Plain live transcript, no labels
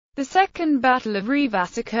The Second Battle of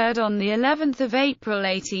Rivas occurred on the 11th of April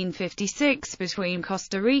 1856 between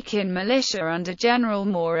Costa Rican militia under General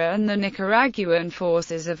Mora and the Nicaraguan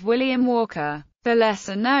forces of William Walker. The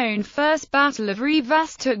lesser-known First Battle of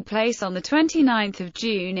Rivas took place on the 29th of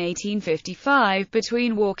June 1855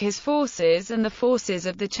 between Walker's forces and the forces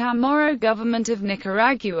of the Chamorro government of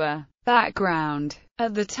Nicaragua. Background: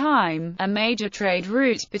 at the time, a major trade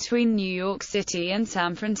route between New York City and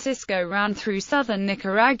San Francisco ran through southern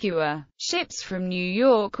Nicaragua. Ships from New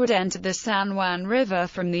York would enter the San Juan River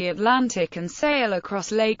from the Atlantic and sail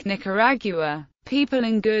across Lake Nicaragua. People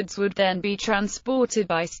and goods would then be transported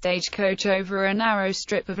by stagecoach over a narrow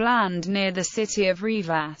strip of land near the city of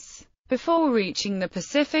Rivas, before reaching the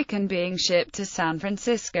Pacific and being shipped to San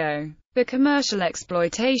Francisco. The commercial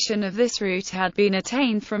exploitation of this route had been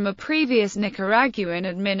attained from a previous Nicaraguan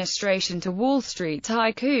administration to Wall Street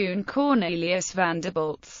tycoon Cornelius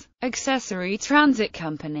Vanderbilt's accessory transit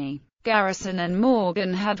company. Garrison and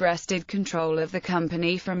Morgan had wrested control of the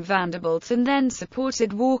company from Vanderbilt and then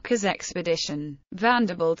supported Walker's expedition.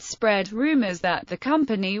 Vanderbilt spread rumors that the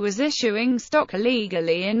company was issuing stock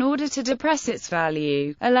illegally in order to depress its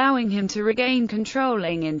value, allowing him to regain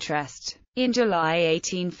controlling interest. In July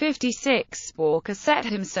 1856, Walker set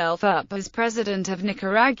himself up as president of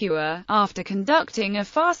Nicaragua, after conducting a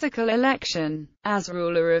farcical election. As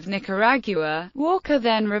ruler of Nicaragua, Walker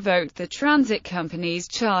then revoked the transit company's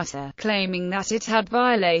charter, claiming that it had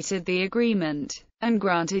violated the agreement, and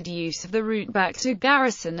granted use of the route back to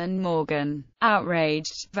Garrison and Morgan.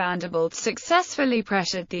 Outraged, Vanderbilt successfully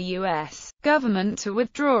pressured the U.S. government to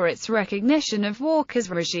withdraw its recognition of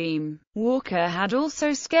Walker's regime. Walker had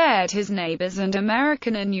also scared his neighbors and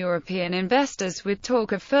American and European investors with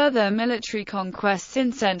talk of further military conquests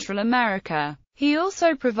in Central America. He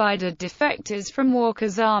also provided defectors from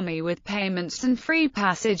Walker's army with payments and free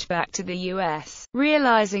passage back to the U.S.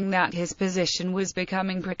 Realizing that his position was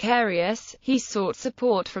becoming precarious, he sought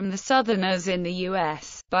support from the Southerners in the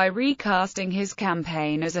U.S. by recasting his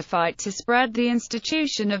campaign as a fight to spread the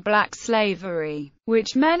institution of black slavery,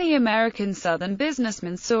 which many American Southern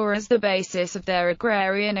businessmen saw as the basis of their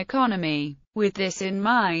agrarian economy. With this in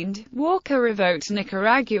mind, Walker revoked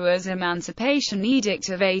Nicaragua's Emancipation Edict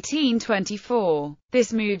of 1824.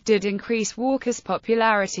 This move did increase Walker's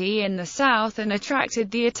popularity in the South and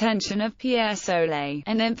attracted the attention of Pierre Solé,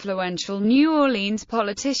 an influential New Orleans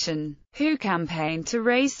politician, who campaigned to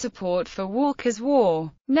raise support for Walker's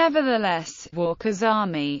war. Nevertheless, Walker's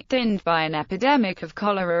army, thinned by an epidemic of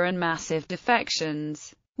cholera and massive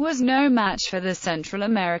defections, was no match for the Central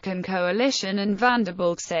American coalition and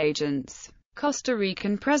Vanderbilt's agents. Costa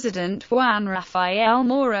Rican President Juan Rafael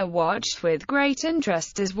Mora watched with great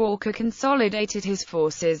interest as Walker consolidated his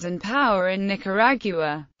forces and power in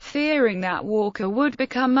Nicaragua. Fearing that Walker would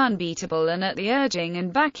become unbeatable and at the urging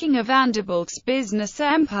and backing of Vanderbilt's business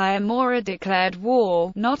empire, Mora declared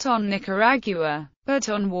war, not on Nicaragua, but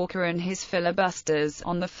on Walker and his filibusters,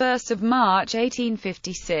 on the 1st of March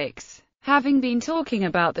 1856. Having been talking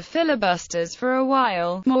about the filibusters for a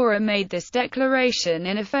while, Mora made this declaration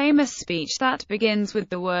in a famous speech that begins with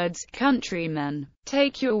the words, "Countrymen,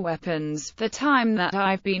 take your weapons, the time that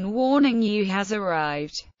I've been warning you has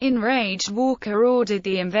arrived." Enraged, Walker ordered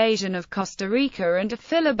the invasion of Costa Rica and a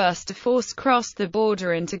filibuster force crossed the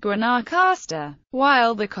border into Guanacaste,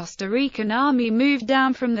 while the Costa Rican army moved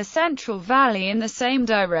down from the Central Valley in the same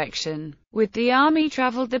direction. With the army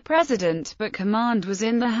traveled the president, but command was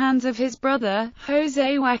in the hands of his brother,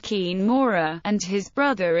 José Joaquín Mora, and his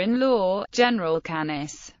brother-in-law, General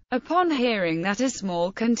Canis. Upon hearing that a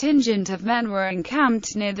small contingent of men were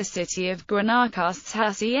encamped near the city of Guanacaste's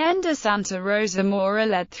hacienda Santa Rosa, Mora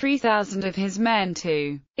led 3,000 of his men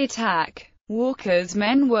to attack. Walker's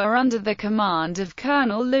men were under the command of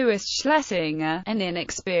Colonel Louis Schlesinger, an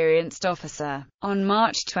inexperienced officer. On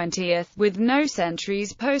March 20, with no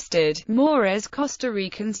sentries posted, Mora's Costa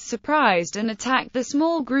Ricans surprised and attacked the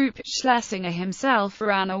small group. Schlesinger himself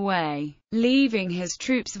ran away, leaving his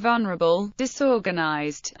troops vulnerable,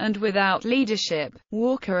 disorganized, and without leadership.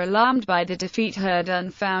 Walker, alarmed by the defeat, heard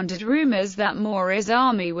unfounded rumors that Mora's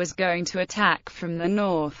army was going to attack from the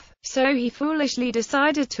north. So he foolishly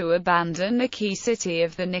decided to abandon the key city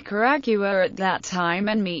of the Nicaragua at that time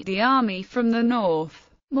and meet the army from the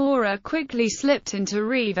north. Mora quickly slipped into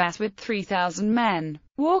Rivas with 3,000 men.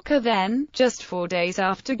 Walker then, just 4 days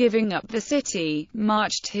after giving up the city,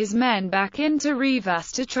 marched his men back into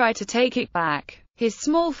Rivas to try to take it back. His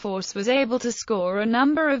small force was able to score a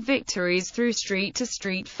number of victories through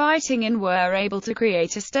street-to-street fighting and were able to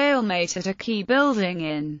create a stalemate at a key building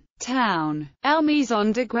in town, El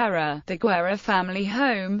Maison de Guerra, the Guerra family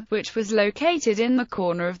home, which was located in the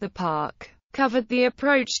corner of the park. covered the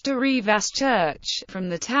approach to Rivas Church. From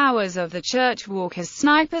the towers of the church, Walker's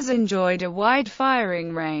snipers enjoyed a wide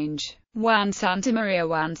firing range. Juan Santamaria,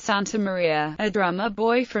 a drummer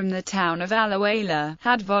boy from the town of Alajuela,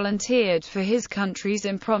 had volunteered for his country's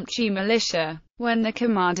impromptu militia. When the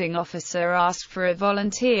commanding officer asked for a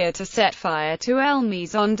volunteer to set fire to El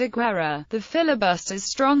Mesón de Guerra, the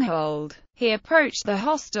filibusters' stronghold, he approached the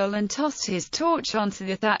hostel and tossed his torch onto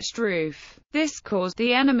the thatched roof. This caused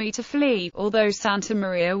the enemy to flee, although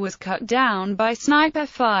Santamaria was cut down by sniper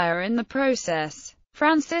fire in the process.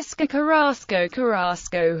 Francisca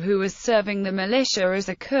Carrasco, who was serving the militia as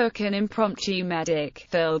a cook and impromptu medic,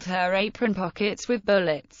 filled her apron pockets with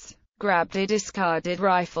bullets, grabbed a discarded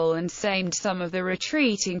rifle and aimed some of the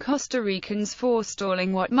retreating Costa Ricans,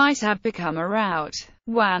 forestalling what might have become a rout.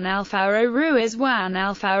 Juan Alfaro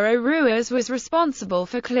Ruiz was responsible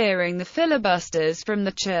for clearing the filibusters from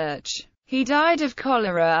the church. He died of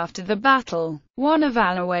cholera after the battle. One of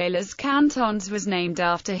Alajuela's cantons was named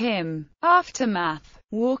after him. Aftermath: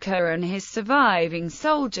 Walker and his surviving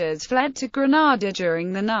soldiers fled to Granada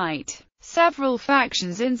during the night. Several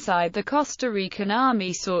factions inside the Costa Rican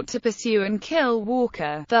army sought to pursue and kill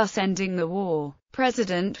Walker, thus ending the war.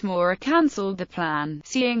 President Mora cancelled the plan,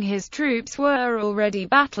 seeing his troops were already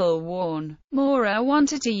battle-worn. Mora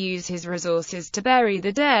wanted to use his resources to bury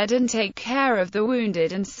the dead and take care of the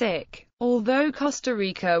wounded and sick. Although Costa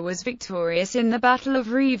Rica was victorious in the Battle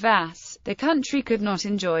of Rivas, the country could not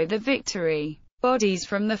enjoy the victory. Bodies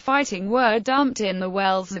from the fighting were dumped in the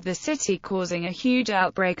wells of the city, causing a huge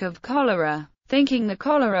outbreak of cholera. Thinking the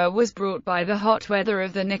cholera was brought by the hot weather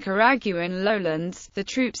of the Nicaraguan lowlands, the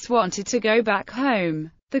troops wanted to go back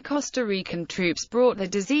home. The Costa Rican troops brought the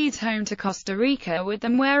disease home to Costa Rica with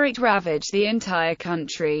them, where it ravaged the entire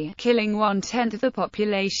country, killing 1/10 of the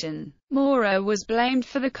population. Mora was blamed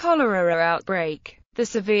for the cholera outbreak, the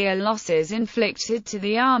severe losses inflicted to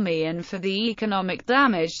the army, and for the economic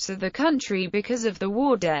damage to the country because of the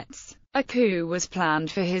war debts. A coup was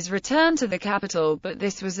planned for his return to the capital, but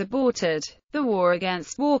this was aborted. The war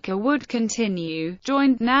against Walker would continue,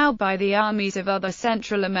 joined now by the armies of other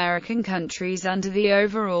Central American countries under the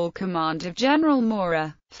overall command of General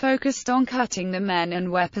Mora, focused on cutting the men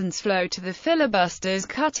and weapons flow to the filibusters,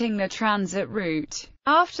 cutting the transit route.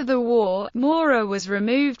 After the war, Mora was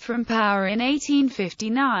removed from power in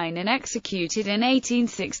 1859 and executed in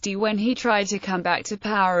 1860 when he tried to come back to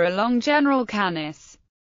power along General Canis.